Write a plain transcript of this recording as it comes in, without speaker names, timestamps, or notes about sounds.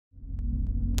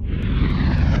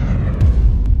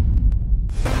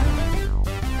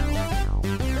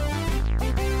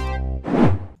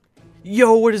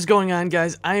Yo, what is going on,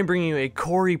 guys? I am bringing you a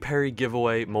Corey Perry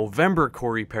giveaway, Movember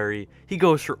Corey Perry. He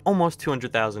goes for almost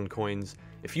 200,000 coins.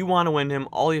 If you want to win him,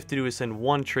 all you have to do is send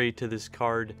one trade to this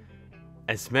card,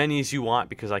 as many as you want,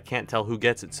 because I can't tell who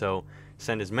gets it, so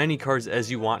send as many cards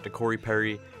as you want to Corey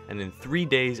Perry, and in 3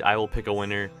 days I will pick a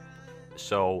winner.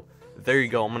 So there you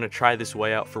go. I'm going to try this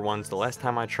way out for once. The last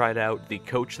time I tried out the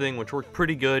coach thing, which worked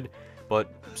pretty good,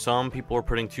 but some people were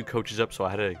putting 2 coaches up, so I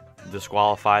had to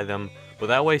disqualify them. But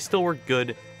that way still worked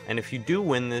good. And if you do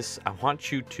win this, I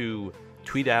want you to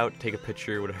tweet out, take a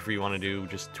picture, whatever you want to do.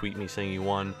 Just tweet me saying you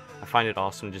won. I find it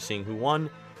awesome just seeing who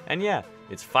won. And yeah,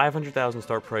 it's 500,000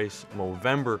 start price,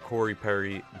 Movember Corey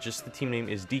Perry. Just the team name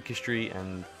is DekeaSaurusRex,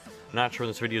 and I'm not sure when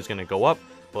this video is going to go up,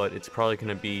 but it's probably going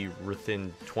to be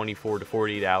within 24 to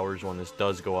 48 hours when this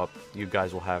does go up. You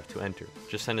guys will have to enter.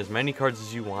 Just send as many cards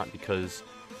as you want, because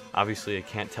obviously I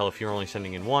can't tell if you're only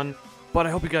sending in one. But I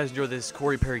hope you guys enjoyed this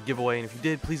Corey Perry giveaway, and if you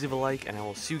did, please leave a like, and I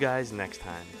will see you guys next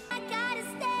time.